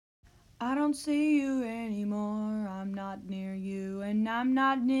I don't see you anymore, I'm not near you, and I'm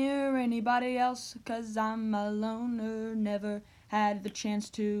not near anybody else, 'cause I'm a loner, never had the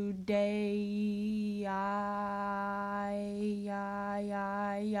chance today.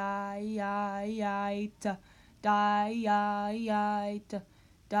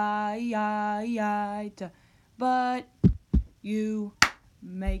 Ta, ta. But you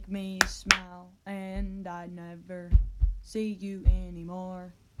make me smile, and I never see you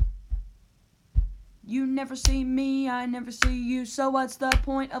anymore. You never see me, I never see you, so what's the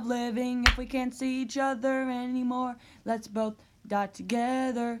point of living if we can't see each other anymore? Let's both die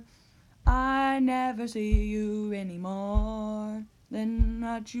together. I never see you anymore than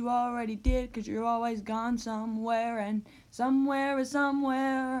what you already did, 'cause you're always gone somewhere, and somewhere is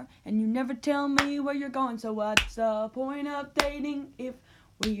somewhere, and you never tell me where you're going, so what's the point of dating if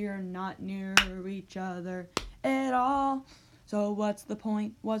we're not near each other at all? So what's the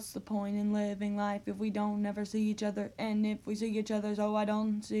point? What's the point in living life if we don't never see each other? And if we see each other, so I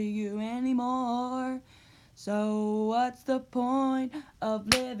don't see you anymore. So what's the point of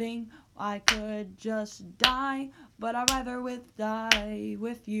living? I could just die, but I'd rather die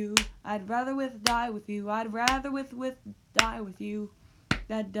with you. I'd rather die with you. I'd rather die with you.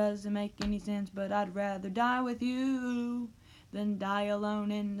 That doesn't make any sense, but I'd rather die with you than die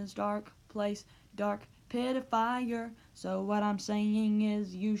alone in this dark place, dark pit of fire. So what I'm saying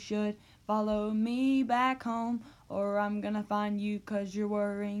is you should follow me back home, or I'm gonna find you 'cause you're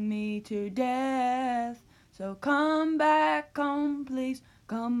worrying me to death. So come back home, please.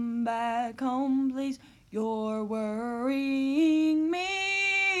 Come back home, please. You're worrying me.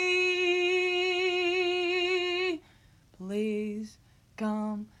 Please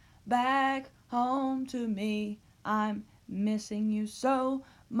come back home to me. I'm missing you so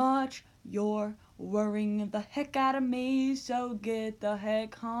much. You're worrying the heck out of me. So get the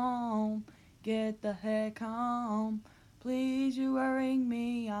heck home. Get the heck home. Please, you're worrying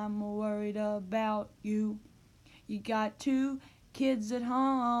me. I'm worried about you. You got 2 kids at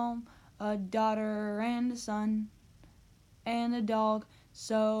home, a daughter and a son, and a dog.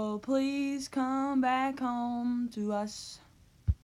 So please come back home to us.